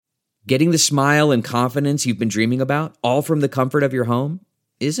Getting the smile and confidence you've been dreaming about, all from the comfort of your home,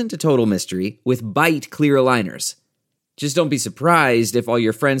 isn't a total mystery with Byte clear aligners. Just don't be surprised if all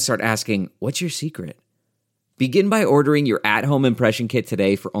your friends start asking, "What's your secret?" Begin by ordering your at-home impression kit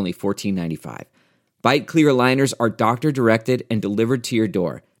today for only $14.95. Byte clear aligners are doctor-directed and delivered to your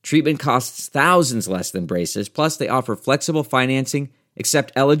door. Treatment costs thousands less than braces, plus they offer flexible financing,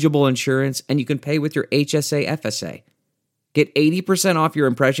 accept eligible insurance, and you can pay with your HSA FSA. Get 80% off your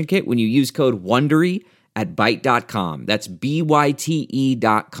impression kit when you use code WONDERY at Byte.com. That's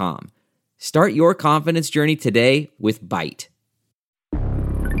BYTE.com. Start your confidence journey today with Byte.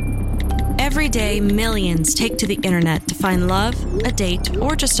 Every day, millions take to the internet to find love, a date,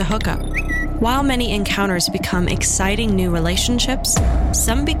 or just a hookup. While many encounters become exciting new relationships,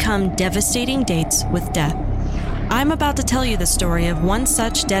 some become devastating dates with death. I'm about to tell you the story of one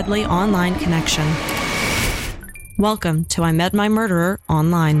such deadly online connection. Welcome to I Met My Murderer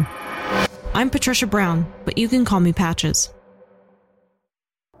Online. I'm Patricia Brown, but you can call me Patches.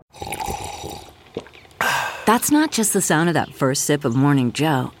 That's not just the sound of that first sip of Morning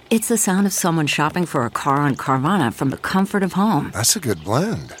Joe. It's the sound of someone shopping for a car on Carvana from the comfort of home. That's a good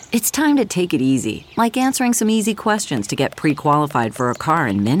blend. It's time to take it easy, like answering some easy questions to get pre-qualified for a car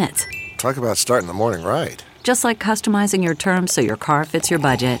in minutes. Talk about starting the morning right. Just like customizing your terms so your car fits your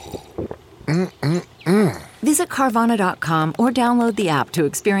budget. Visit Carvana.com or download the app to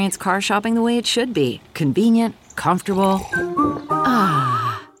experience car shopping the way it should be. Convenient, comfortable.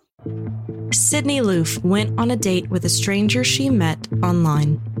 Sydney Loof went on a date with a stranger she met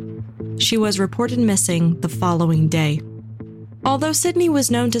online. She was reported missing the following day. Although Sydney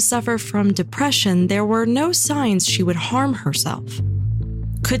was known to suffer from depression, there were no signs she would harm herself.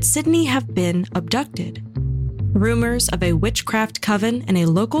 Could Sydney have been abducted? Rumors of a witchcraft coven and a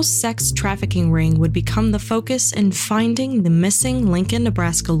local sex trafficking ring would become the focus in finding the missing Lincoln,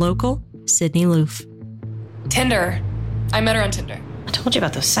 Nebraska local, Sydney Loof. Tinder. I met her on Tinder. I told you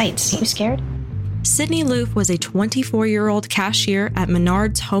about those sites. Are you scared? Sydney Loof was a 24-year-old cashier at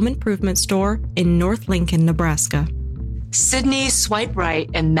Menard's home improvement store in North Lincoln, Nebraska. Sydney swiped right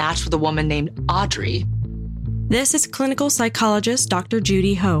and matched with a woman named Audrey. This is clinical psychologist Dr.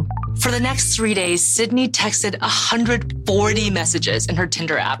 Judy Ho. For the next 3 days, Sydney texted 140 messages in her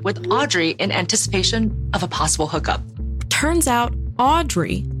Tinder app with Audrey in anticipation of a possible hookup. Turns out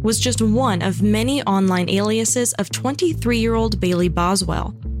Audrey was just one of many online aliases of 23-year-old Bailey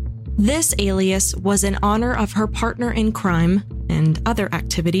Boswell. This alias was in honor of her partner in crime and other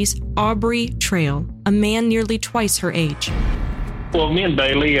activities, Aubrey Trail, a man nearly twice her age. Well, me and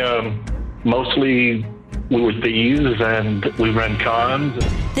Bailey, mostly we were thieves and we ran cons.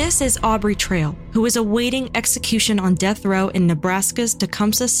 This is Aubrey Trail, who is awaiting execution on death row in Nebraska's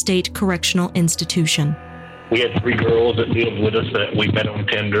Tecumseh State Correctional Institution. We had 3 girls that lived with us that we met on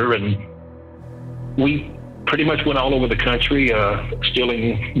Tinder, and we pretty much went all over the country,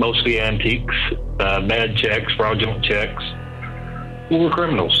 stealing mostly antiques, bad checks, fraudulent checks. We were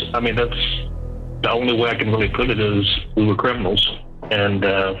criminals. I mean, that's the only way I can really put it is we were criminals. And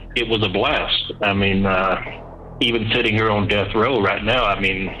it was a blast. I mean, even sitting here on death row right now, I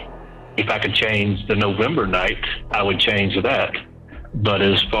mean, if I could change the November night, I would change that. But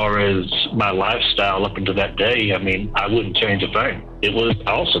as far as my lifestyle up until that day, I mean, I wouldn't change a thing. It was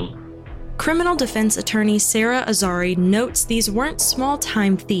awesome. Criminal defense attorney Sarah Azari notes these weren't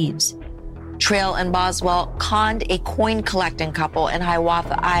small-time thieves. Trail and Boswell conned a coin-collecting couple in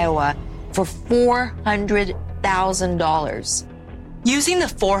Hiawatha, Iowa for $400,000. Using the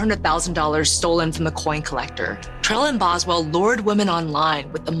 $400,000 stolen from the coin collector, Trail and Boswell lured women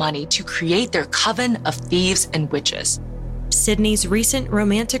online with the money to create their coven of thieves and witches. Sydney's recent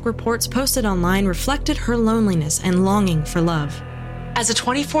romantic reports posted online reflected her loneliness and longing for love. As a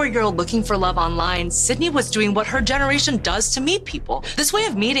 24-year-old looking for love online, Sydney was doing what her generation does to meet people. This way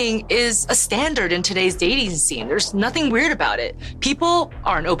of meeting is a standard in today's dating scene. There's nothing weird about it. People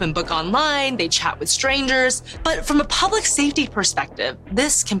are an open book online, they chat with strangers, but from a public safety perspective,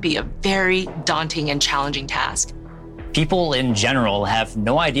 this can be a very daunting and challenging task. People in general have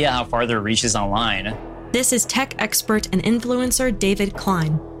no idea how far their reach is online. This is tech expert and influencer David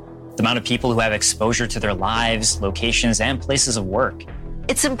Klein. The amount of people who have exposure to their lives, locations, and places of work.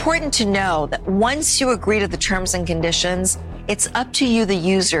 It's important to know that once you agree to the terms and conditions, it's up to you, the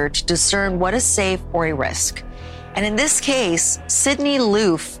user, to discern what is safe or a risk. And in this case, Sydney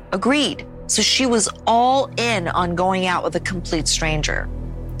Loof agreed. So she was all in on going out with a complete stranger.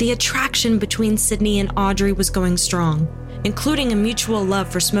 The attraction between Sydney and Audrey was going strong, including a mutual love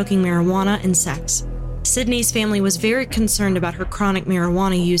for smoking marijuana and sex. Sydney's family was very concerned about her chronic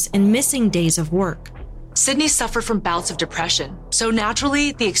marijuana use and missing days of work. Sydney suffered from bouts of depression, so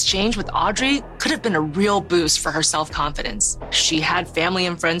naturally, the exchange with Audrey could have been a real boost for her self-confidence. She had family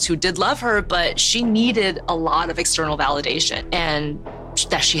and friends who did love her, but she needed a lot of external validation and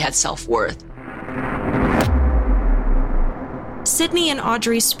that she had self-worth. Sydney and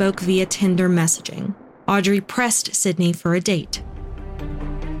Audrey spoke via Tinder messaging. Audrey pressed Sydney for a date.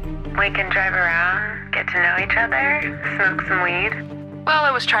 We can drive around, get to know each other, smoke some weed. Well,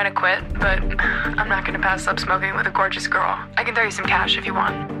 I was trying to quit, but I'm not going to pass up smoking with a gorgeous girl. I can throw you some cash if you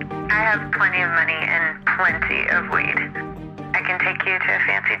want. I have plenty of money and plenty of weed. I can take you to a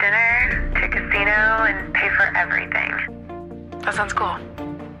fancy dinner, to a casino, and pay for everything. That sounds cool.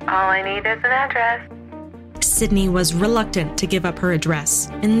 All I need is an address. Sydney was reluctant to give up her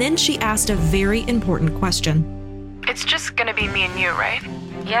address, and then she asked a very important question. It's just going to be me and you, right?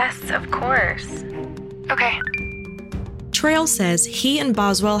 Yes, of course. Okay. Trail says he and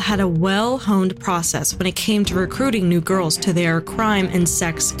Boswell had a well-honed process when it came to recruiting new girls to their crime and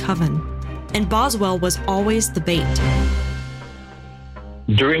sex coven, and Boswell was always the bait.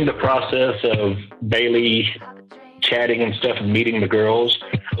 During the process of Bailey chatting and stuff and meeting the girls,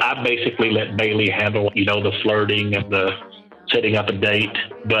 I basically let Bailey handle, the flirting and the setting up a date.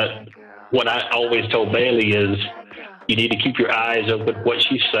 But what I always told Bailey is, you need to keep your eyes open what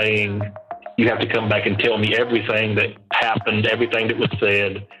she's saying. You have to come back and tell me everything that happened, everything that was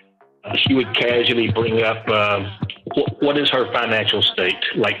said. She would casually bring up, what is her financial state?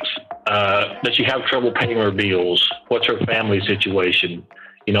 Like, does she have trouble paying her bills? What's her family situation?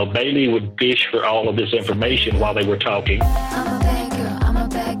 Bailey would fish for all of this information while they were talking. I'm a bad girl, I'm a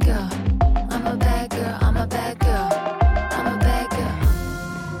bad girl. I'm a bad girl, I'm a bad girl. I'm a bad girl.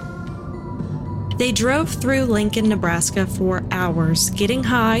 They drove through Lincoln, Nebraska for hours, getting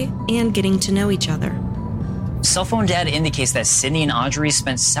high and getting to know each other. Cell phone data indicates that Sydney and Audrey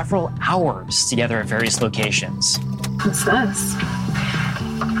spent several hours together at various locations. What's this?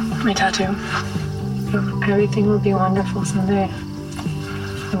 My tattoo. Everything will be wonderful someday.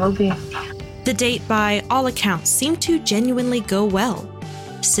 It will be. The date, by all accounts, seemed to genuinely go well.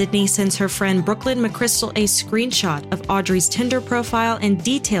 Sydney sends her friend Brooklyn McChrystal a screenshot of Audrey's Tinder profile and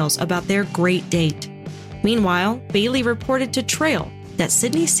details about their great date. Meanwhile, Bailey reported to Trail that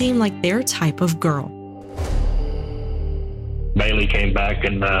Sydney seemed like their type of girl. Bailey came back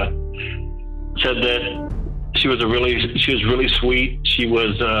and said that she was really sweet. She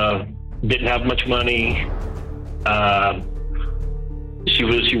was didn't have much money.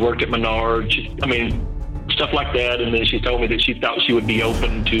 She worked at Menards. Stuff like that. And then she told me that she thought she would be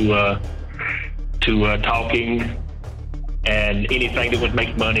open to talking and anything that would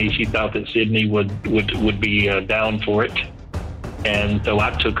make money. She thought that Sydney would be down for it. And so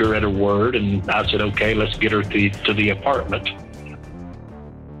I took her at her word, and I said, okay, let's get her to the apartment.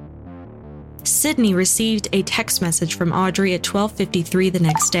 Sydney received a text message from Audrey at 12:53 the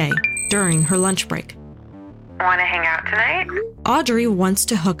next day, during her lunch break. Want to hang out tonight? Audrey wants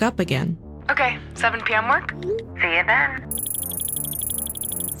to hook up again. Okay, 7 p.m. work? See you then.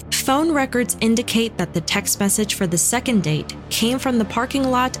 Phone records indicate that the text message for the second date came from the parking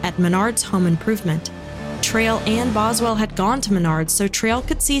lot at Menards Home Improvement. Trail and Boswell had gone to Menards so Trail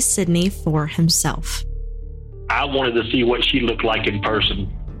could see Sydney for himself. I wanted to see what she looked like in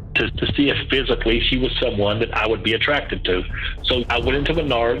person, to see if physically she was someone that I would be attracted to. So I went into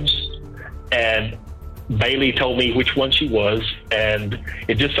Menards, and Bailey told me which one she was, and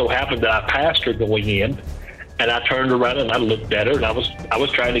it just so happened that I passed her going in, and I turned around and I looked at her, and I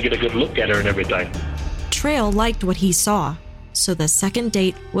was trying to get a good look at her and everything. Trail liked what he saw, so the second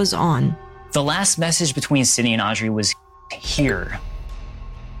date was on. The last message between Sydney and Audrey was here.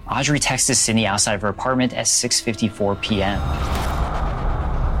 Audrey texted Sydney outside of her apartment at 6:54 p.m.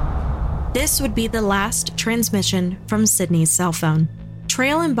 This would be the last transmission from Sydney's cell phone.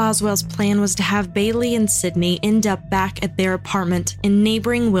 Trail and Boswell's plan was to have Bailey and Sydney end up back at their apartment in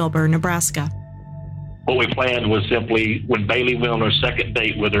neighboring Wilbur, Nebraska. What we planned was simply, when Bailey went on her second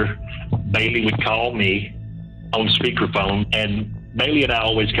date with her, Bailey would call me on speakerphone, and Bailey and I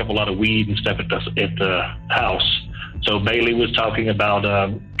always kept a lot of weed and stuff at the house. So Bailey was talking about,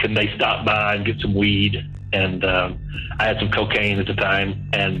 can they stop by and get some weed? And I had some cocaine at the time,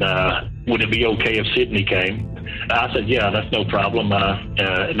 and would it be okay if Sydney came? I said, yeah, that's no problem.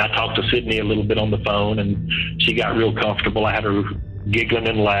 And I talked to Sydney a little bit on the phone, and she got real comfortable. I had her giggling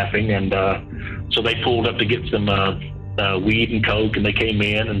and laughing, and so they pulled up to get some weed and coke, and they came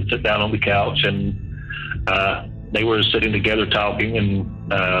in and sat down on the couch, and they were sitting together talking,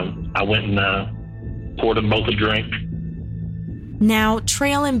 and I went and poured them both a drink. Now,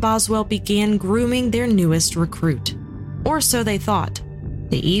 Trail and Boswell began grooming their newest recruit. Or so they thought.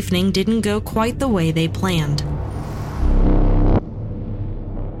 The evening didn't go quite the way they planned.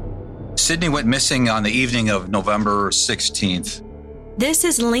 Sydney went missing on the evening of November 16th. This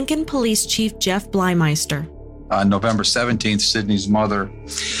is Lincoln Police Chief Jeff Blymeister. On November 17th, Sydney's mother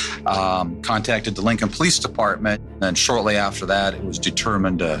contacted the Lincoln Police Department, and shortly after that, it was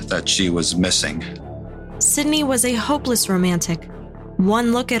determined that she was missing. Sydney was a hopeless romantic.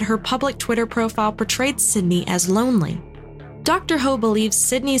 One look at her public Twitter profile portrayed Sydney as lonely. Dr. Ho believes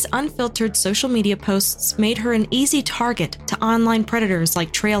Sydney's unfiltered social media posts made her an easy target to online predators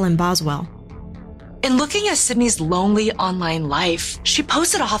like Trail and Boswell. In looking at Sydney's lonely online life, she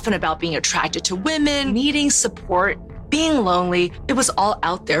posted often about being attracted to women, needing support, being lonely. It was all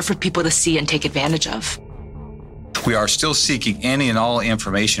out there for people to see and take advantage of. We are still seeking any and all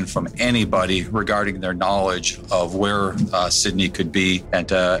information from anybody regarding their knowledge of where Sydney could be and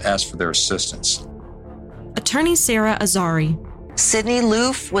to ask for their assistance. Attorney Sarah Azari. Sydney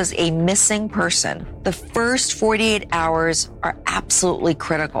Loof was a missing person. The first 48 hours are absolutely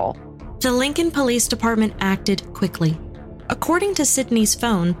critical. The Lincoln Police Department acted quickly. According to Sydney's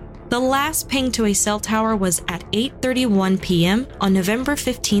phone, the last ping to a cell tower was at 8:31 p.m. on November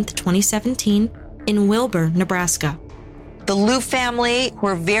 15, 2017, in Wilbur, Nebraska. The Loof family, who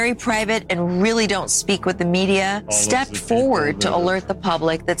are very private and really don't speak with the media, stepped forward to alert the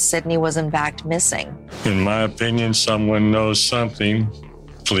public that Sydney was in fact missing. In my opinion, someone knows something.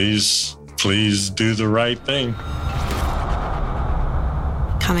 Please do the right thing.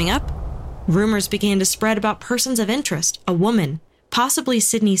 Coming up, rumors began to spread about persons of interest, a woman, possibly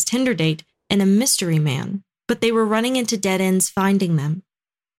Sydney's Tinder date, and a mystery man, but they were running into dead ends finding them.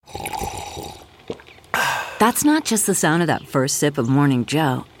 That's not just the sound of that first sip of Morning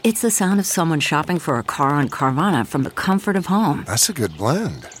Joe. It's the sound of someone shopping for a car on Carvana from the comfort of home. That's a good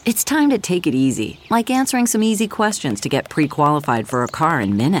blend. It's time to take it easy, like answering some easy questions to get pre-qualified for a car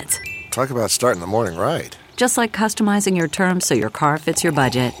in minutes. Talk about starting the morning right. Just like customizing your terms so your car fits your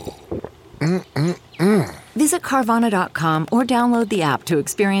budget. Visit Carvana.com or download the app to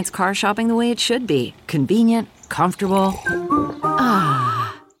experience car shopping the way it should be. Convenient, comfortable. Ah.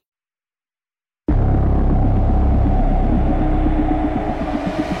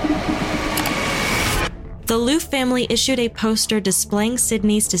 The Loof family issued a poster displaying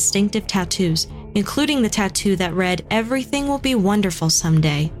Sydney's distinctive tattoos, including the tattoo that read, "Everything will be wonderful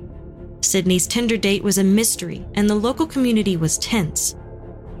someday." Sydney's Tinder date was a mystery, and the local community was tense.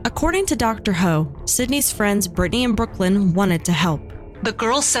 According to Dr. Ho, Sydney's friends Brittany and Brooklyn wanted to help. The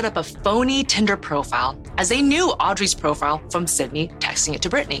girls set up a phony Tinder profile as they knew Audrey's profile from Sydney texting it to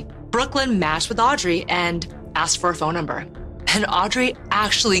Brittany. Brooklyn matched with Audrey and asked for her phone number. And Audrey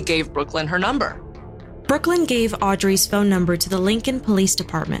actually gave Brooklyn her number. Brooklyn gave Audrey's phone number to the Lincoln Police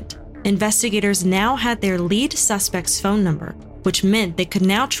Department. Investigators now had their lead suspect's phone number, which meant they could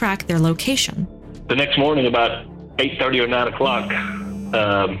now track their location. The next morning, about 8:30 or 9 o'clock,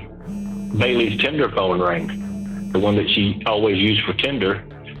 Bailey's Tinder phone rang, the one that she always used for Tinder.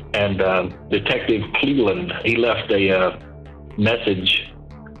 And Detective Cleveland, he left a message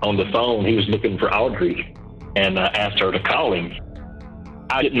on the phone. He was looking for Audrey and asked her to call him.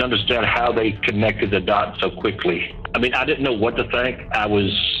 I didn't understand how they connected the dots so quickly. I mean, I didn't know what to think. I was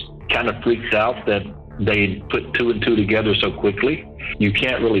kind of freaked out that they put two and two together so quickly. You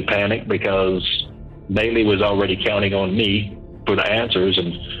can't really panic because Bailey was already counting on me for the answers,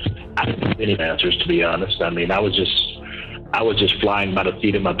 and I didn't have any answers, to be honest. I mean, I was just flying by the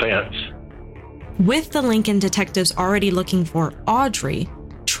seat of my pants. With the Lincoln detectives already looking for Audrey,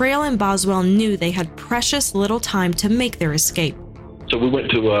 Trail and Boswell knew they had precious little time to make their escape. So we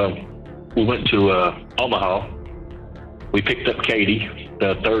went to Omaha. We picked up Katie,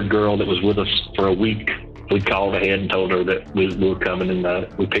 the third girl that was with us for a week. We called ahead and told her that we were coming, and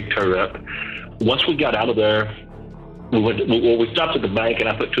we picked her up. Once we got out of there, we stopped at the bank, and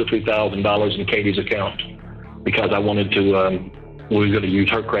I put $2,000 or $3,000 in Katie's account because I wanted to. We were going to use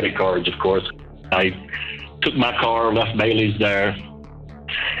her credit cards, of course. I took my car, left Bailey's there,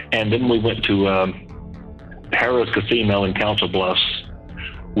 and then we went to Harrah's Casino in Council Bluffs.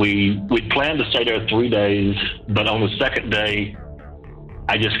 We planned to stay there 3 days, but on the second day,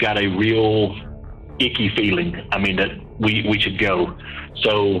 I just got a real icky feeling. I mean, that we should go.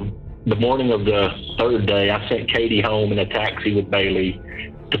 So the morning of the third day, I sent Katie home in a taxi with Bailey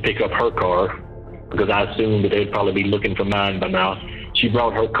to pick up her car because I assumed that they'd probably be looking for mine by now. She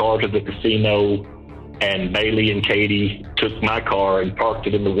brought her car to the casino, and Bailey and Katie took my car and parked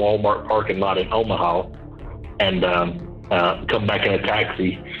it in the Walmart parking lot in Omaha, and come back in a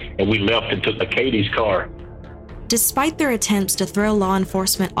taxi, and we left and took Katie's car. Despite their attempts to throw law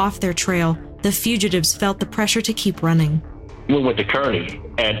enforcement off their trail, the fugitives felt the pressure to keep running. we went to Kearney,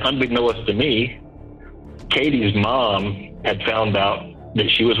 and unbeknownst to me, Katie's mom had found out that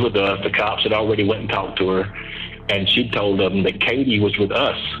she was with us. The cops had already went and talked to her, and she told them that Katie was with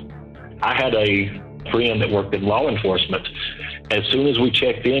us. I had a friend that worked in law enforcement. As soon as we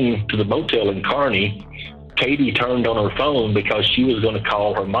checked in to the motel in Kearney, Katie turned on her phone because she was going to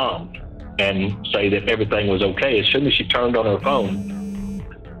call her mom and say that everything was okay. As soon as she turned on her phone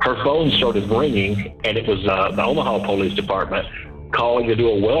started ringing, and it was the Omaha Police Department calling to do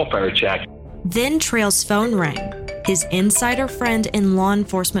a welfare check. Then Trail's phone rang. His insider friend in law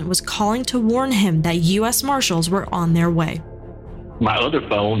enforcement was calling to warn him that U.S. Marshals were on their way. My other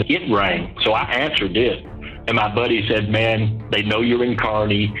phone, it rang, so I answered it. And my buddy said, man, they know you're in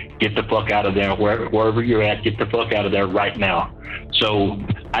Kearney. Get the fuck out of there. Wherever you're at, get the fuck out of there right now. So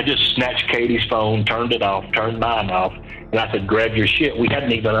I just snatched Katie's phone, turned it off, turned mine off, and I said, grab your shit. We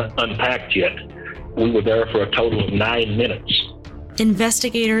hadn't even unpacked yet. We were there for a total of 9 minutes.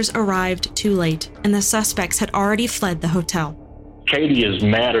 Investigators arrived too late, and the suspects had already fled the hotel. Katie is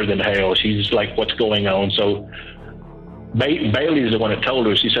madder than hell. She's like, what's going on? So Bailey's the one that told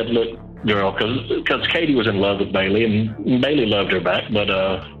her. She said, look, girl, because Katie was in love with Bailey, and Bailey loved her back. But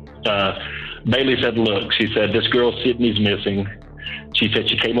Bailey said, look, she said, this girl Sydney's missing. She said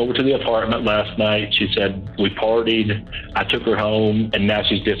she came over to the apartment last night. She said, we partied. I took her home, and now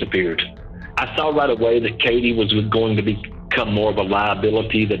she's disappeared. I saw right away that Katie was going to become more of a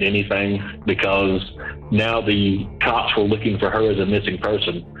liability than anything, because now the cops were looking for her as a missing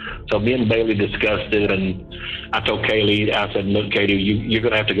person. So me and Bailey discussed it, and I told Kaylee, I said, look, Katie, you're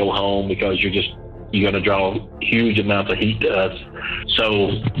going to have to go home because you're going to draw huge amounts of heat to us.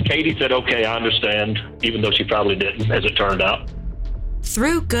 So Katie said, okay, I understand, even though she probably didn't, as it turned out.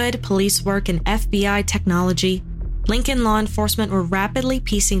 Through good police work and FBI technology, Lincoln law enforcement were rapidly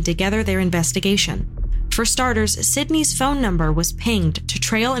piecing together their investigation. For starters, Sydney's phone number was pinged to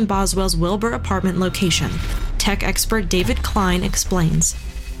Trail and Boswell's Wilbur apartment location. Tech expert David Klein explains.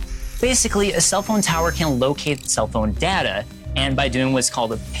 Basically, a cell phone tower can locate cell phone data, and by doing what's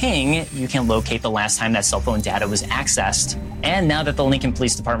called a ping, you can locate the last time that cell phone data was accessed. And now that the Lincoln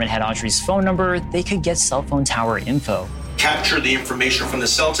Police Department had Audrey's phone number, they could get cell phone tower info. Capture the information from the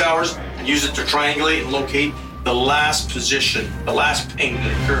cell towers and use it to triangulate and locate the last position, the last ping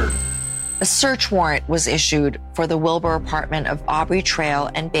that occurred. A search warrant was issued for the Wilbur apartment of Aubrey Trail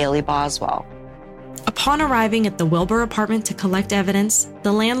and Bailey Boswell. Upon arriving at the Wilbur apartment to collect evidence,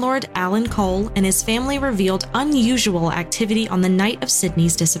 the landlord, Alan Cole, and his family revealed unusual activity on the night of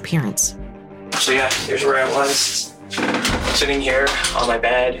Sydney's disappearance. So yeah, here's where I was, sitting here on my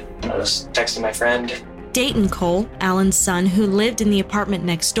bed. I was texting my friend. Dayton Cole, Alan's son who lived in the apartment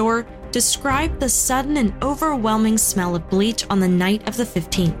next door, described the sudden and overwhelming smell of bleach on the night of the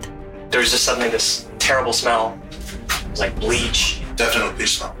 15th. There was just suddenly this terrible smell. It was like bleach. Definitely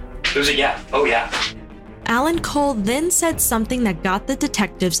bleach smell. It was oh yeah. Alan Cole then said something that got the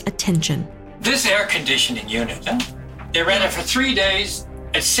detectives' attention. This air conditioning unit, they ran it for 3 days.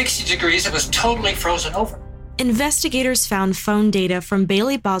 At 60 degrees, it was totally frozen over. Investigators found phone data from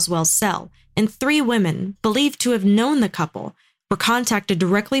Bailey Boswell's cell, and 3 women, believed to have known the couple, were contacted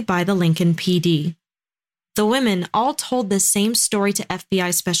directly by the Lincoln PD. The women all told the same story to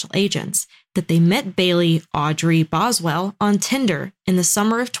FBI special agents, that they met Bailey Audrey Boswell on Tinder in the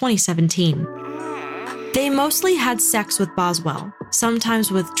summer of 2017. They mostly had sex with Boswell,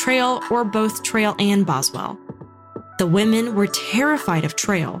 sometimes with Trail or both Trail and Boswell. The women were terrified of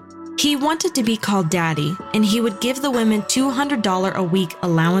Trail. He wanted to be called Daddy, and he would give the women $200 a week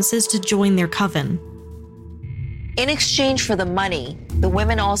allowances to join their coven. In exchange for the money, the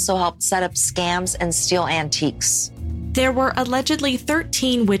women also helped set up scams and steal antiques. There were allegedly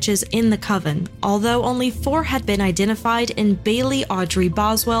 13 witches in the coven, although only 4 had been identified, and Bailey Audrey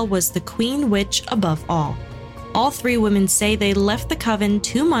Boswell was the queen witch above all. All 3 women say they left the coven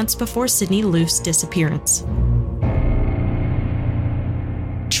 2 months before Sydney Loof's disappearance.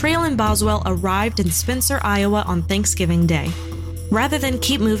 Trail and Boswell arrived in Spencer, Iowa on Thanksgiving Day. Rather than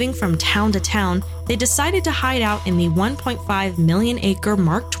keep moving from town to town, they decided to hide out in the 1.5 million acre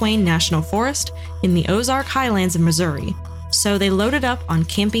Mark Twain National Forest in the Ozark Highlands of Missouri. So they loaded up on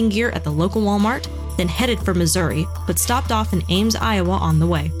camping gear at the local Walmart, then headed for Missouri, but stopped off in Ames, Iowa on the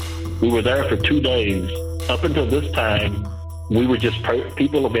way. We were there for 2 days. Up until this time, we were just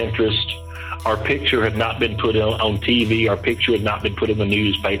people of interest. Our picture had not been put on TV. Our picture had not been put in the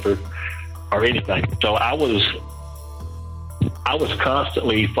newspaper or anything. So I was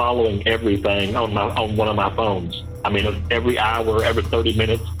constantly following everything on one of my phones. I mean, every hour, every 30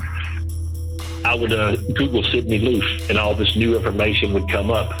 minutes, I would Google Sydney Loof, and all this new information would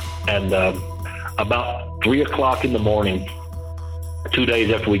come up. And about 3 o'clock in the morning, 2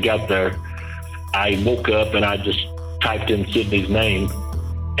 days after we got there, I woke up and I just typed in Sydney's name.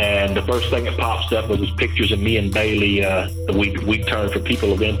 And the first thing that pops up was pictures of me and Bailey. We turned for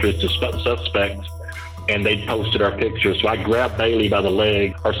people of interest as suspects, and they posted our pictures. So I grabbed Bailey by the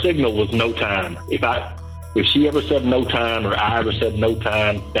leg. Our signal was no time. If she ever said no time or I ever said no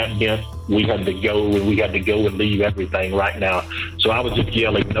time, that meant we had to go, and we had to go and leave everything right now. So I was just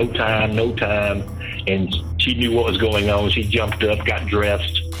yelling, no time, no time. And she knew what was going on. She jumped up, got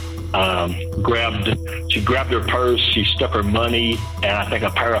dressed, she grabbed her purse, she stuck her money, and I think a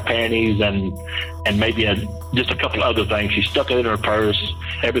pair of panties and maybe just a couple of other things. She stuck it in her purse.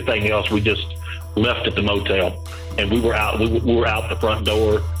 Everything else we just left at the motel, and we were out the front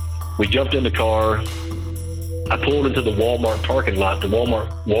door. We jumped in the car. I pulled into the Walmart parking lot. The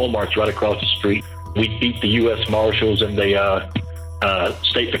Walmart's right across the street. We beat the U.S. Marshals and the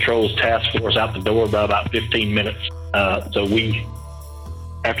State Patrol's task force out the door by about 15 minutes.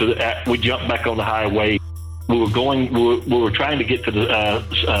 After that, we jumped back on the highway. We were trying to get to the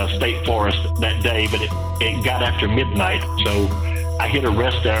state forest that day, but it got after midnight. So I hit a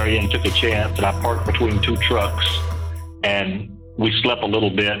rest area and took a chance, and I parked between two trucks, and we slept a little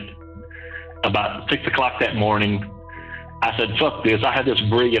bit. About 6 o'clock that morning, I said, fuck this. I had this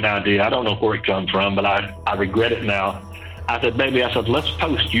brilliant idea. I don't know where it comes from, but I regret it now. I said, baby, let's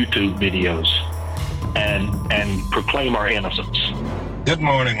post YouTube videos and proclaim our innocence. Good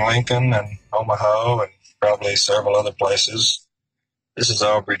morning, Lincoln and Omaha and probably several other places. This is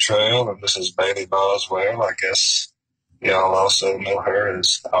Aubrey Trail, and this is Bailey Boswell. I guess y'all also know her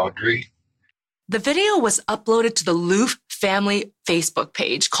as Audrey. The video was uploaded to the Loof family Facebook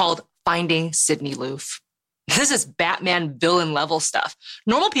page called Finding Sydney Loof. This is Batman villain level stuff.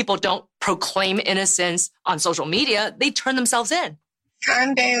 Normal people don't proclaim innocence on social media. They turn themselves in.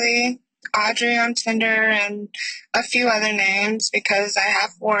 I'm Bailey, Audrey on Tinder, and a few other names because I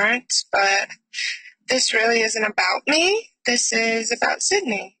have warrants, but this really isn't about me. This is about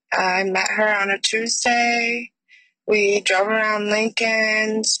Sydney. I met her on a Tuesday. We drove around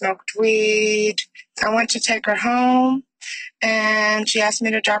Lincoln, smoked weed. I went to take her home, and she asked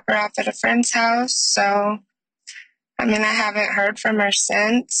me to drop her off at a friend's house. So, I haven't heard from her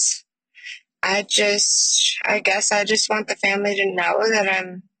since. I guess I just want the family to know that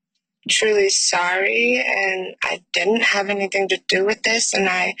I'm truly sorry, and I didn't have anything to do with this, and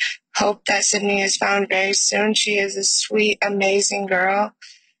I hope that Sydney is found very soon. She is a sweet, amazing girl.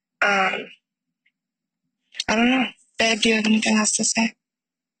 I don't know. Babe, do you have anything else to say?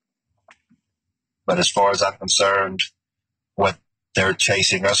 But as far as I'm concerned, what they're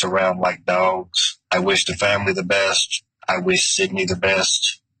chasing us around like dogs. I wish the family the best. I wish Sydney the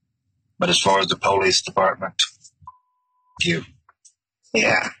best. But as far as the police department, you.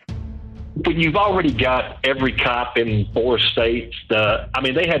 Yeah. But you've already got every cop in 4 states.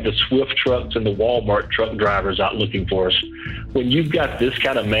 They had the Swift trucks and the Walmart truck drivers out looking for us. When you've got this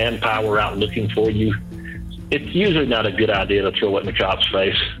kind of manpower out looking for you, it's usually not a good idea to throw it in the cop's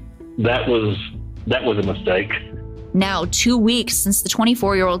face. That was a mistake. Now 2 weeks since the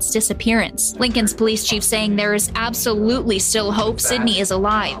 24-year-old's disappearance, Lincoln's police chief saying there is absolutely still hope Sydney is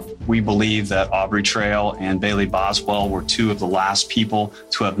alive. We believe that Aubrey Trail and Bailey Boswell were 2 of the last people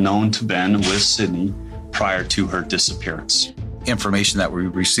to have known to been with Sydney prior to her disappearance. Information that we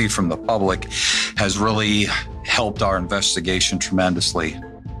received from the public has really helped our investigation tremendously.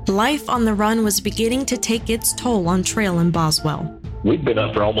 Life on the run was beginning to take its toll on Trail and Boswell. We'd been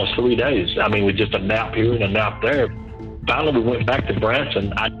up for almost 3 days. We just a nap here and a nap there. Finally, we went back to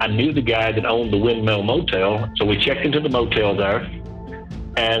Branson. I knew the guy that owned the Windmill Motel, so we checked into the motel there,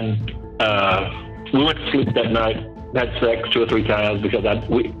 and we went to sleep that night, had sex 2 or 3 times because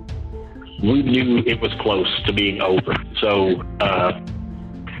we knew it was close to being over. So a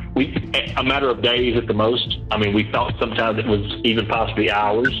matter of days at the most. We thought sometimes it was even possibly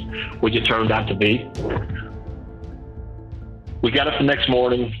hours, which it turned out to be. We got up the next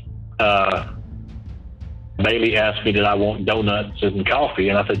morning. Bailey asked me, did I want donuts and coffee?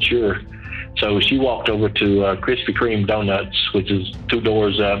 And I said, sure. So she walked over to Krispy Kreme Donuts, which is 2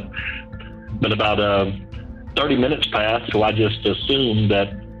 doors up. But about 30 minutes passed, so I just assumed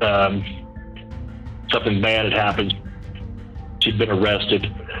that something bad had happened. She'd been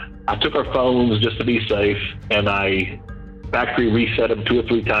arrested. I took her phones just to be safe, and I factory reset them 2 or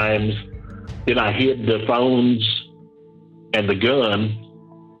 3 times. Then I hid the phones and the gun.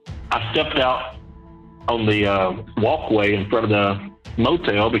 I stepped out on the walkway in front of the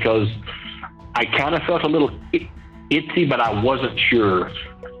motel because I kind of felt a little itchy, but I wasn't sure.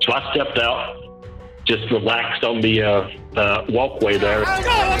 So I stepped out, just relaxed on the walkway there. Let's go!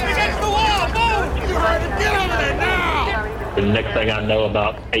 Let's get to the wall! Move! Get over there now! The next thing I know,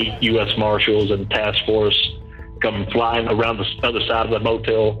 about 8 U.S. Marshals and task force come flying around the other side of the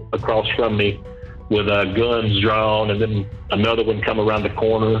motel across from me with guns drawn, and then another one come around the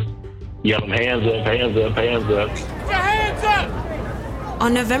corner yelling, hands up, hands up, hands up. Hands up!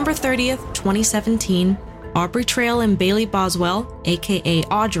 On November 30th, 2017, Aubrey Trail and Bailey Boswell, aka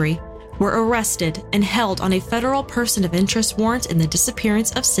Audrey, were arrested and held on a federal person of interest warrant in the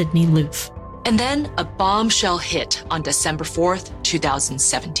disappearance of Sydney Loof. And then a bombshell hit on December 4th,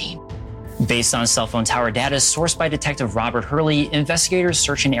 2017. Based on cell phone tower data sourced by Detective Robert Hurley, investigators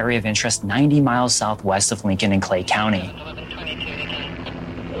search an area of interest 90 miles southwest of Lincoln in Clay County.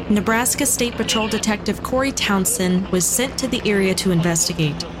 Nebraska State Patrol Detective Corey Townsend was sent to the area to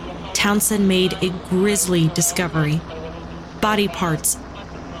investigate. Townsend made a grisly discovery: body parts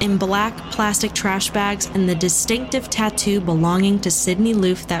in black plastic trash bags and the distinctive tattoo belonging to Sydney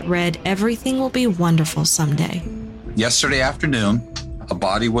Loof that read, "Everything will be wonderful someday." Yesterday afternoon, a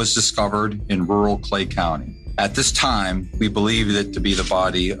body was discovered in rural Clay County. At this time, we believed it to be the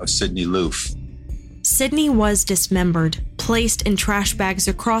body of Sydney Loof. Sydney was dismembered, placed in trash bags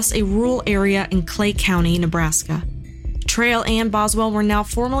across a rural area in Clay County, Nebraska. Trail and Boswell were now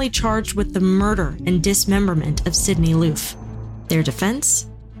formally charged with the murder and dismemberment of Sydney Loof. Their defense?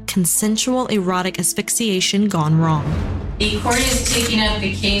 Consensual erotic asphyxiation gone wrong. The court is taking up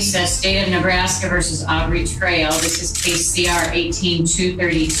the case of State of Nebraska versus Aubrey Trail. This is case CR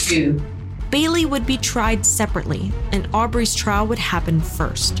 18232. Bailey would be tried separately, and Aubrey's trial would happen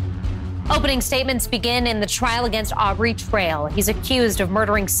first. Opening statements begin in the trial against Aubrey Trail. He's accused of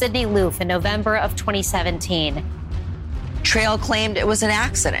murdering Sydney Loof in November of 2017. Trail claimed it was an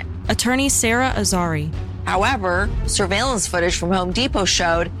accident. Attorney Sarah Azari. However, surveillance footage from Home Depot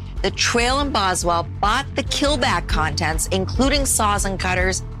showed that Trail and Boswell bought the killbag contents, including saws and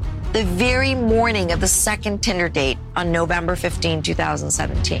cutters, the very morning of the second Tinder date on November 15,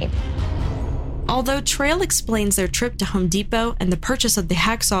 2017. Although Trail explains their trip to Home Depot and the purchase of the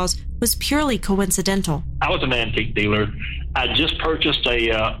hacksaws was purely coincidental. I was an antique dealer. I just purchased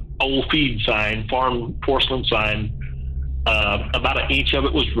a old feed sign, farm porcelain sign. About an inch of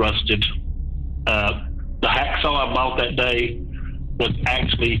it was rusted. The hacksaw I bought that day was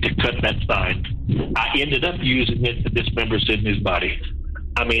actually to cut that sign. I ended up using it to dismember Sydney's body.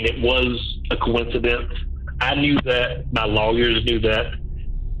 I mean, it was a coincidence. I knew that. My lawyers knew that.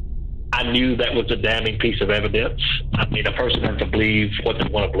 I knew that was a damning piece of evidence. I mean, a person has to believe what they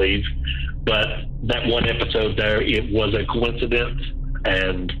want to believe. But that one episode there, it was a coincidence,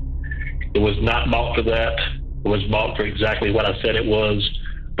 and it was not bought for that. It was bought for exactly what I said it was,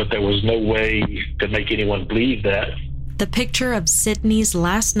 but there was no way to make anyone believe that. The picture of Sydney's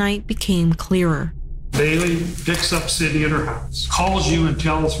last night became clearer. Bailey picks up Sydney at her house, calls you and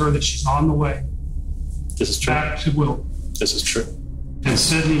tells her that she's on the way. This is true. Back to Will. This is true. And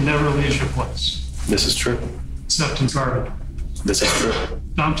Sydney never leaves your place. This is true. Except in garbage. This is true.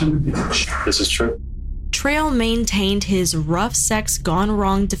 Dumped in the ditch. This is true. Trail maintained his rough sex gone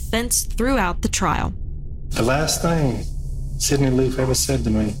wrong defense throughout the trial. The last thing Sydney Loof ever said to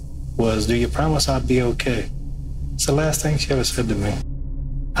me was, "Do you promise I'll be okay?" It's the last thing she ever said to me.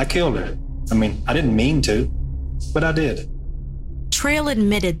 I killed her. I mean, I didn't mean to, but I did. Trail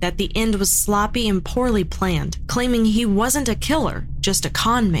admitted that the end was sloppy and poorly planned, claiming he wasn't a killer, just a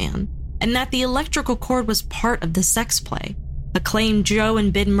con man, and that the electrical cord was part of the sex play. A claim Joe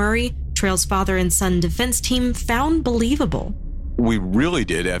and Ben Murray, Trail's father and son defense team, found believable. We really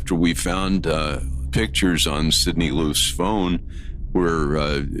did after we found pictures on Sydney Loof's phone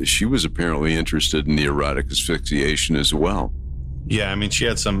where she was apparently interested in the erotic asphyxiation as well. Yeah, I mean, she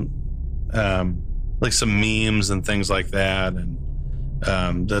had some like some memes and things like that, and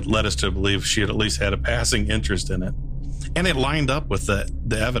that led us to believe she had at least had a passing interest in it. And it lined up with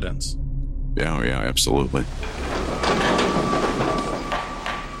the evidence. Yeah, absolutely.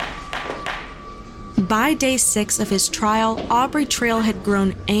 By day 6 of his trial, Aubrey Trail had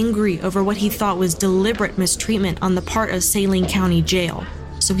grown angry over what he thought was deliberate mistreatment on the part of Saline County Jail,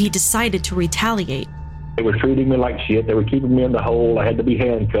 so he decided to retaliate. They were treating me like shit. They were keeping me in the hole. I had to be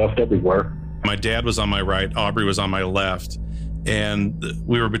handcuffed everywhere. My dad was on my right, Aubrey was on my left, and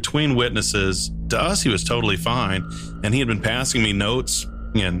we were between witnesses. To us, he was totally fine, and he had been passing me notes,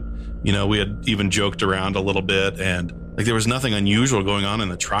 and, you know, we had even joked around a little bit, and like there was nothing unusual going on in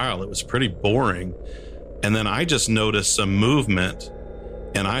the trial. It was pretty boring. And then I just noticed some movement,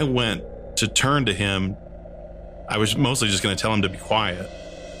 and I went to turn to him. I was mostly just going to tell him to be quiet.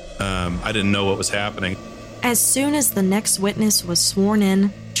 I didn't know what was happening. As soon as the next witness was sworn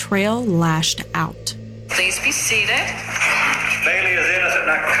in, Trail lashed out. Please be seated. Bailey is innocent,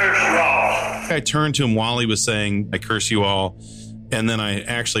 and I curse you all. I turned to him while he was saying, "I curse you all." And then I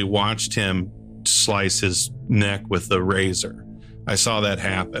actually watched him slice his neck with the razor. I saw that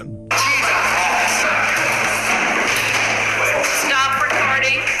happen. Stop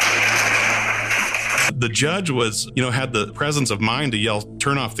recording. The judge was, had the presence of mind to yell,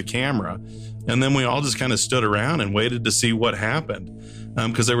 "Turn off the camera." And then we all just kind of stood around and waited to see what happened.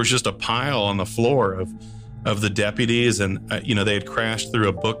 Because there was just a pile on the floor of the deputies, and they had crashed through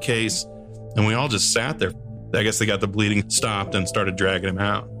a bookcase, and we all just sat there. I guess they got the bleeding stopped and started dragging him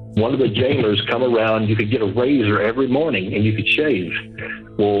out. One of the jailers come around, you could get a razor every morning and you could shave.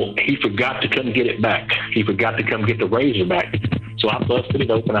 Well, he forgot to come get it back. He forgot to come get the razor back. So I busted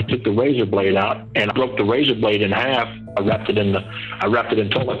it open. I took the razor blade out and I broke the razor blade in half. I wrapped it in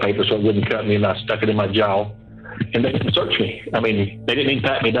toilet paper so it wouldn't cut me, and I stuck it in my jaw. And they didn't search me. I mean, they didn't even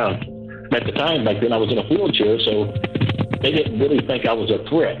pat me down. At the time, back then, I was in a wheelchair, so they didn't really think I was a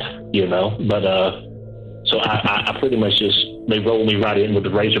threat, But so I pretty much they rolled me right in with the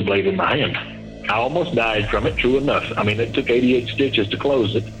razor blade in my hand. I almost died from it, true enough. I mean, it took 88 stitches to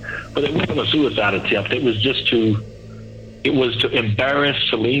close it, but it wasn't a suicide attempt. It was just to embarrass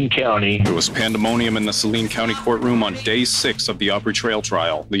Saline County. There was pandemonium in the Saline County courtroom on day 6 of the Aubrey Trail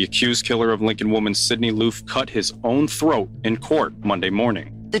trial. The accused killer of Lincoln woman Sidney Loof cut his own throat in court Monday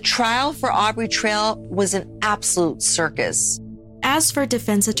morning. The trial for Aubrey Trail was an absolute circus. As for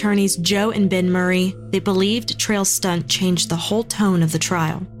defense attorneys Joe and Ben Murray, they believed Trail's stunt changed the whole tone of the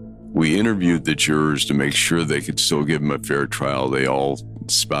trial. We interviewed the jurors to make sure they could still give him a fair trial. They all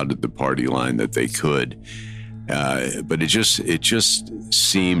spouted the party line that they could. But it just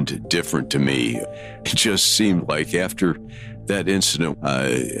seemed different to me. It just seemed like after that incident,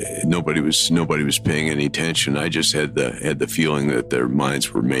 nobody was paying any attention. I just had the feeling that their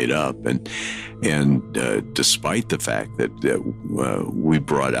minds were made up, and despite the fact that we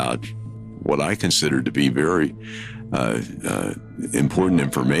brought out what I considered to be very important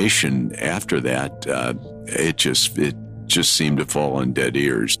information after that, it just seemed to fall on dead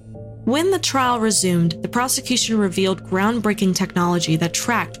ears. When the trial resumed, the prosecution revealed groundbreaking technology that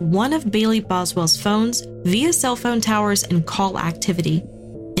tracked one of Bailey Boswell's phones via cell phone towers and call activity.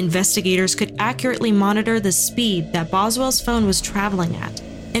 Investigators could accurately monitor the speed that Boswell's phone was traveling at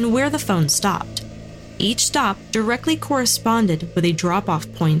and where the phone stopped. Each stop directly corresponded with a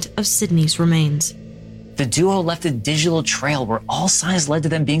drop-off point of Sidney's remains. The duo left a digital trail where all signs led to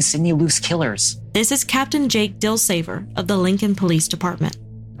them being Sidney Loof's killers. This is Captain Jake Dilsaver of the Lincoln Police Department.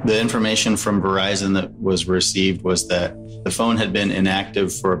 The information from Verizon that was received was that the phone had been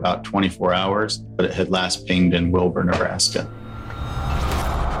inactive for about 24 hours, but it had last pinged in Wilbur, Nebraska.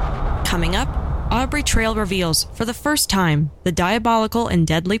 Coming up, Aubrey Trail reveals for the first time the diabolical and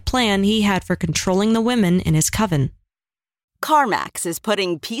deadly plan he had for controlling the women in his coven. CarMax is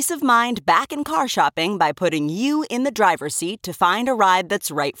putting peace of mind back in car shopping by putting you in the driver's seat to find a ride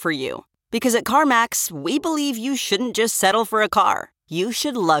that's right for you. Because at CarMax, we believe you shouldn't just settle for a car. You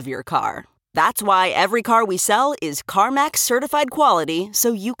should love your car. That's why every car we sell is CarMax certified quality,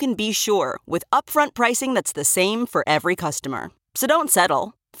 so you can be sure with upfront pricing that's the same for every customer. So don't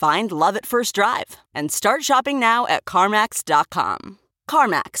settle. Find love at first drive and start shopping now at CarMax.com.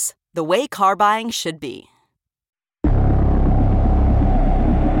 CarMax, the way car buying should be.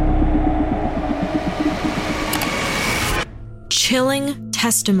 Chilling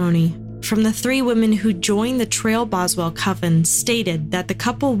testimony from the 3 women who joined the Trail Boswell coven stated that the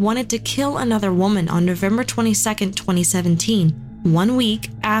couple wanted to kill another woman on November 22, 2017, 1 week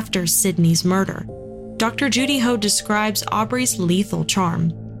after Sidney's murder. Dr. Judy Ho describes Aubrey's lethal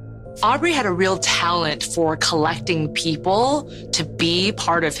charm. Aubrey had a real talent for collecting people to be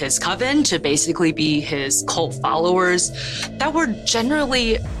part of his coven, to basically be his cult followers that were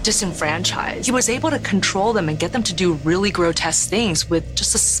generally disenfranchised. He was able to control them and get them to do really grotesque things with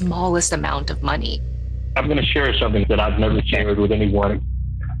just the smallest amount of money. I'm going to share something that I've never shared with anyone.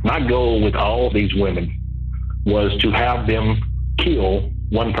 My goal with all these women was to have them kill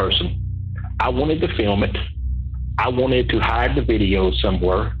one person. I wanted to film it. I wanted to hide the video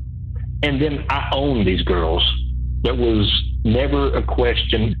somewhere. And then I owned these girls. There was never a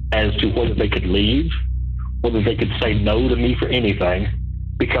question as to whether they could leave, whether they could say no to me for anything,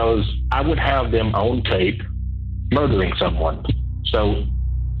 because I would have them on tape murdering someone. So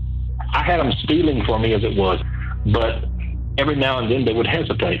I had them stealing for me as it was, but every now and then they would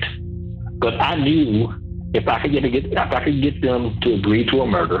hesitate. But I knew if I could get them to agree to a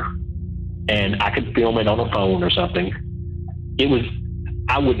murder, and I could film it on a phone or something,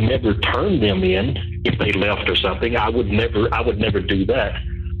 I would never turn them in if they left or something. I would never do that.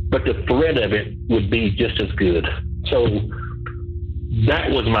 But the threat of it would be just as good. So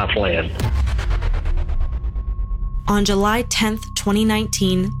that was my plan. On July 10,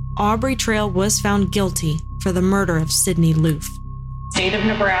 2019, Aubrey Trail was found guilty for the murder of Sidney Loof. State of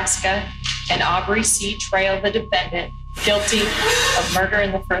Nebraska and Aubrey C. Trail, the defendant, guilty of murder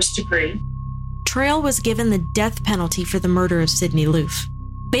in the first degree. Trail was given the death penalty for the murder of Sidney Loof.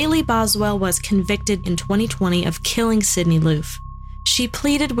 Bailey Boswell was convicted in 2020 of killing Sidney Loof. She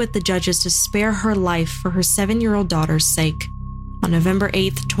pleaded with the judges to spare her life for her 7-year-old daughter's sake. On November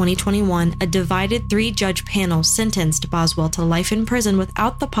 8, 2021, a divided 3-judge panel sentenced Boswell to life in prison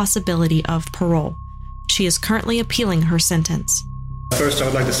without the possibility of parole. She is currently appealing her sentence. First, I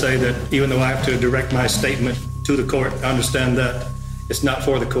would like to say that even though I have to direct my statement to the court, I understand that it's not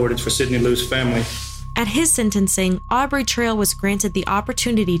for the court, it's for Sidney Loof's family. At his sentencing, Aubrey Trail was granted the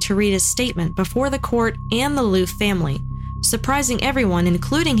opportunity to read his statement before the court and the Loof family, surprising everyone,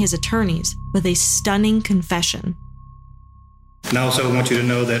 including his attorneys, with a stunning confession. And I also want you to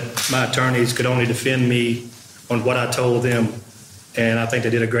know that my attorneys could only defend me on what I told them, and I think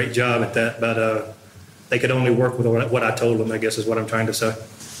they did a great job at that, but they could only work with what I told them, I guess is what I'm trying to say.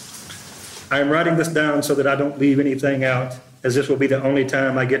 I am writing this down so that I don't leave anything out, as this will be the only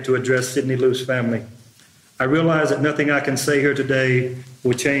time I get to address Sidney Loof's family. I realize that nothing I can say here today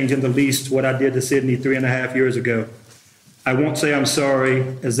will change in the least what I did to Sidney 3.5 years ago. I won't say I'm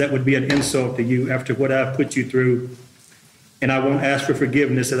sorry, as that would be an insult to you after what I've put you through, and I won't ask for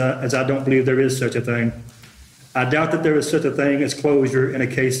forgiveness as I don't believe there is such a thing. I doubt that there is such a thing as closure in a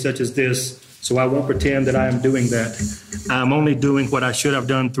case such as this, so I won't pretend that I am doing that. I am only doing what I should have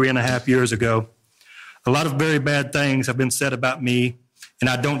done 3.5 years ago. A lot of very bad things have been said about me, and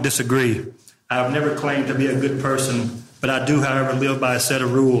I don't disagree. I have never claimed to be a good person, but I do, however, live by a set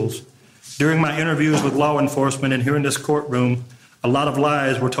of rules. During my interviews with law enforcement and here in this courtroom, a lot of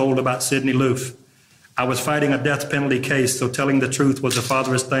lies were told about Sidney Loof. I was fighting a death penalty case, so telling the truth was the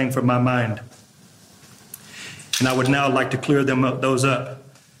farthest thing from my mind. And I would now like to clear those up.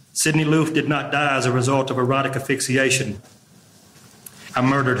 Sidney Loof did not die as a result of erotic asphyxiation. I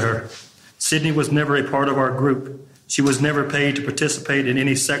murdered her. Sidney was never a part of our group. She was never paid to participate in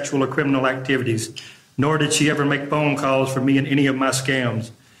any sexual or criminal activities, nor did she ever make phone calls for me in any of my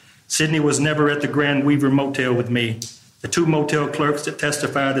scams. Sidney was never at the Grand Weaver Motel with me. The 2 motel clerks that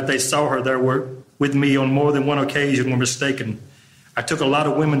testified that they saw her there with me on more than one occasion were mistaken. I took a lot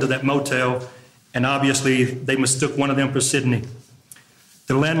of women to that motel, and obviously they mistook one of them for Sidney.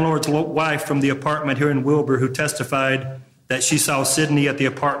 The landlord's wife from the apartment here in Wilbur, who testified that she saw Sidney at the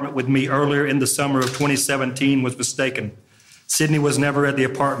apartment with me earlier in the summer of 2017, was mistaken. Sidney was never at the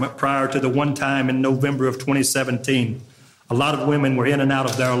apartment prior to the one time in November of 2017. A lot of women were in and out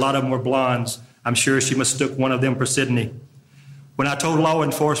of there. A lot of them were blondes. I'm sure she mistook one of them for Sidney. When I told law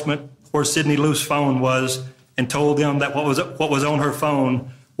enforcement where Sidney Loof's phone was and told them that what was on her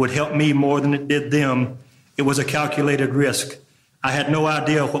phone would help me more than it did them, it was a calculated risk. I had no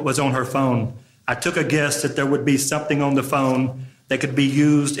idea what was on her phone. I took a guess that there would be something on the phone that could be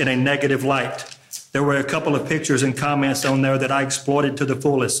used in a negative light. There were a couple of pictures and comments on there that I exploited to the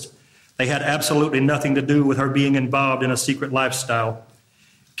fullest. They had absolutely nothing to do with her being involved in a secret lifestyle.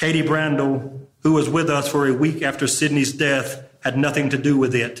 Katie Brandel, who was with us for a week after Sidney's death, had nothing to do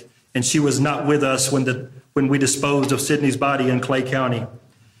with it, and she was not with us when we disposed of Sidney's body in Clay County.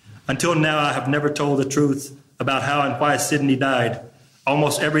 Until now, I have never told the truth about how and why Sidney died.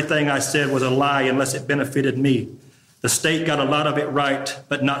 Almost everything I said was a lie unless it benefited me. The state got a lot of it right,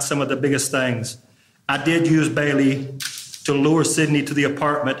 but not some of the biggest things. I did use Bailey to lure Sidney to the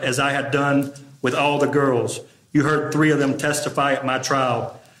apartment, as I had done with all the girls. You heard 3 of them testify at my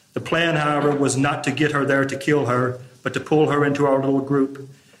trial. The plan, however, was not to get her there to kill her, but to pull her into our little group.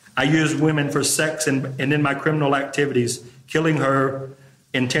 I used women for sex and in my criminal activities. Killing her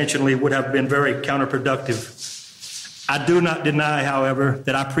intentionally would have been very counterproductive. I do not deny, however,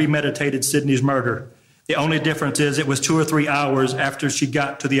 that I premeditated Sidney's murder. The only difference is it was 2 or 3 hours after she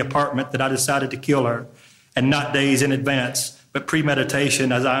got to the apartment that I decided to kill her, and not days in advance. But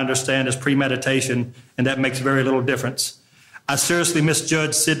premeditation, as I understand, is premeditation, and that makes very little difference. I seriously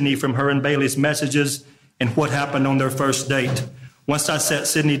misjudged Sidney from her and Bailey's messages and what happened on their first date. Once I sat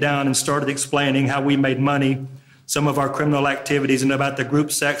Sidney down and started explaining how we made money, some of our criminal activities, and about the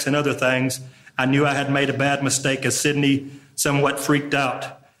group sex and other things, I knew I had made a bad mistake, as Sidney somewhat freaked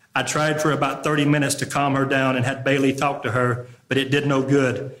out. I tried for about 30 minutes to calm her down and had Bailey talk to her, but it did no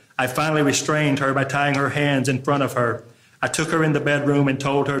good. I finally restrained her by tying her hands in front of her. I took her in the bedroom and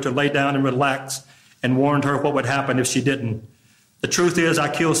told her to lay down and relax, and warned her what would happen if she didn't. The truth is,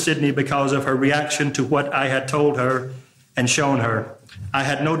 I killed Sidney because of her reaction to what I had told her and shown her. I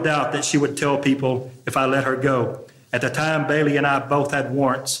had no doubt that she would tell people if I let her go. At the time, Bailey and I both had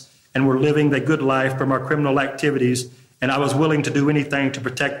warrants, and were living a good life from our criminal activities, and I was willing to do anything to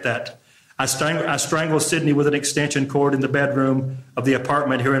protect that. I strangled Sydney with an extension cord in the bedroom of the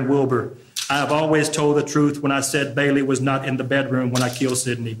apartment here in Wilbur. I have always told the truth when I said Bailey was not in the bedroom when I killed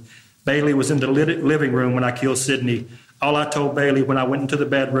Sydney. Bailey was in the living room when I killed Sydney. All I told Bailey when I went into the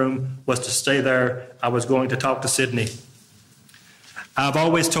bedroom was to stay there. I was going to talk to Sydney. I've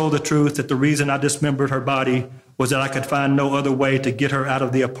always told the truth that the reason I dismembered her body was that I could find no other way to get her out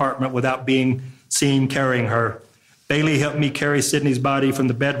of the apartment without being seen carrying her. Bailey helped me carry Sydney's body from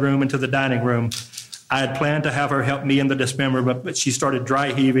the bedroom into the dining room. I had planned to have her help me in the dismemberment, but she started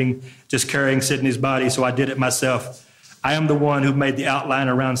dry heaving, just carrying Sydney's body, so I did it myself. I am the one who made the outline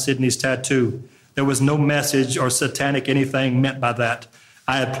around Sydney's tattoo. There was no message or satanic anything meant by that.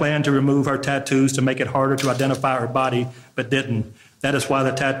 I had planned to remove her tattoos to make it harder to identify her body, but didn't. That is why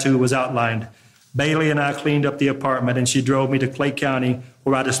the tattoo was outlined. Bailey and I cleaned up the apartment, and she drove me to Clay County,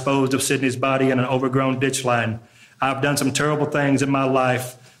 where I disposed of Sydney's body in an overgrown ditch line. I've done some terrible things in my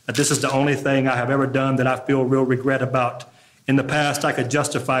life, but this is the only thing I have ever done that I feel real regret about. In the past, I could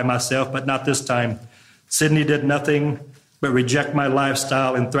justify myself, but not this time. Sydney did nothing but reject my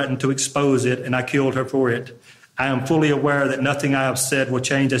lifestyle and threaten to expose it, and I killed her for it. I am fully aware that nothing I have said will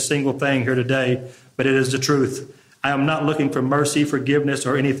change a single thing here today, but it is the truth. I am not looking for mercy, forgiveness,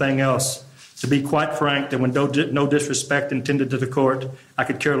 or anything else. To be quite frank, and with no disrespect intended to the court, I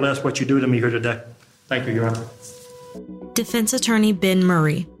could care less what you do to me here today. Thank you, Your Honor. Defense attorney Ben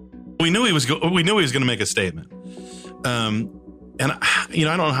Murray. We knew he was going to make a statement. And I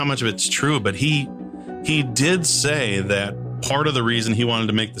don't know how much of it's true, but he did say that part of the reason he wanted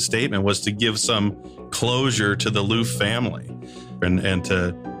to make the statement was to give some closure to the Loof family and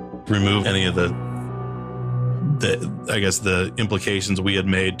to remove any of the implications we had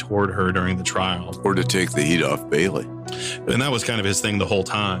made toward her during the trial. Or to take the heat off Bailey. And that was kind of his thing the whole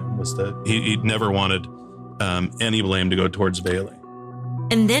time, was that he never wanted any blame to go towards Bailey.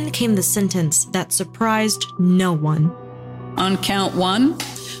 And then came the sentence that surprised no one. On count 1,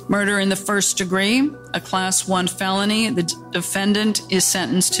 murder in the first degree, a class 1 felony, the defendant is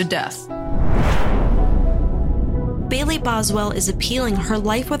sentenced to death. Bailey Boswell is appealing her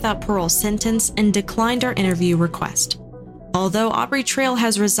life without parole sentence and declined our interview request. Although Aubrey Trail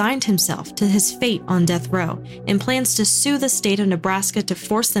has resigned himself to his fate on death row and plans to sue the state of Nebraska to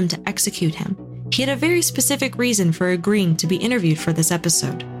force them to execute him, he had a very specific reason for agreeing to be interviewed for this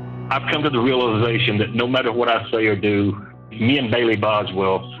episode. I've come to the realization that no matter what I say or do, me and Bailey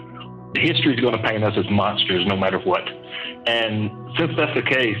Boswell, history is going to paint us as monsters no matter what. And since that's the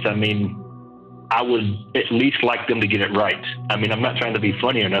case, I would at least like them to get it right. I'm not trying to be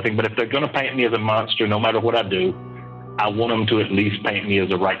funny or nothing, but if they're going to paint me as a monster no matter what I do, I want them to at least paint me as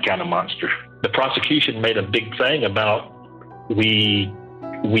the right kind of monster. The prosecution made a big thing about we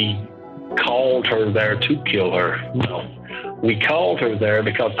called her there to kill her. No, we called her there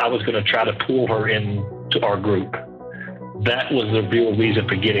because I was going to try to pull her into our group. That was the real reason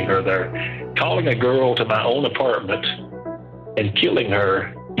for getting her there. Calling a girl to my own apartment and killing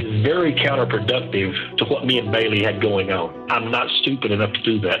her is very counterproductive to what me and Bailey had going on. I'm not stupid enough to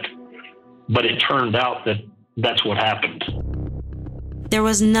do that. But it turned out that that's what happened. There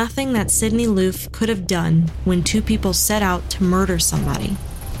was nothing that Sydney Loof could have done when two people set out to murder somebody.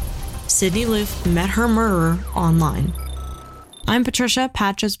 Sydney Loof met her murderer online. I'm Patricia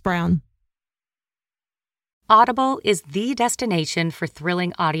Patches Brown. Audible is the destination for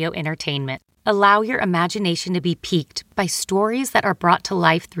thrilling audio entertainment. Allow your imagination to be piqued by stories that are brought to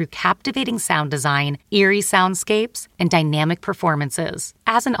life through captivating sound design, eerie soundscapes, and dynamic performances.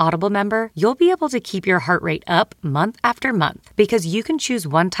 As an Audible member, you'll be able to keep your heart rate up month after month because you can choose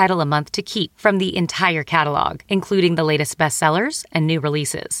one title a month to keep from the entire catalog, including the latest bestsellers and new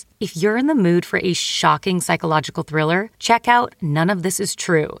releases. If you're in the mood for a shocking psychological thriller, check out None of This Is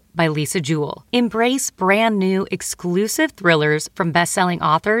True by Lisa Jewell. Embrace brand new exclusive thrillers from best-selling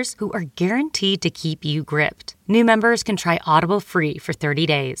authors who are guaranteed to keep you gripped. New members can try Audible free for 30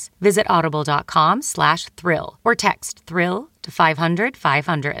 days. Visit audible.com/thrill or text thrill to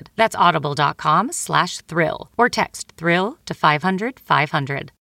 500-500. That's audible.com/thrill or text thrill to 500-500.